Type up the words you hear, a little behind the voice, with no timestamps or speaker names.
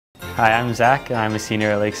Hi, I'm Zach and I'm a senior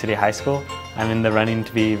at Lake City High School. I'm in the running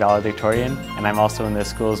to be valedictorian, and I'm also in the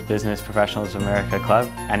school's Business Professionals of America Club,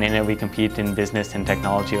 and in it we compete in business and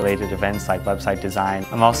technology related events like website design.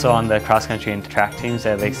 I'm also on the cross country and track teams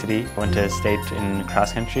at Lake City. I went to state in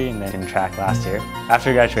cross country and then in track last year.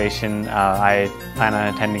 After graduation, I plan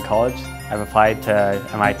on attending college. I've applied to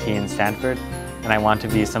MIT and Stanford, and I want to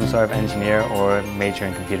be some sort of engineer or major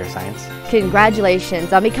in computer science.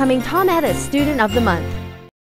 Congratulations on becoming Tom Addis Student of the Month.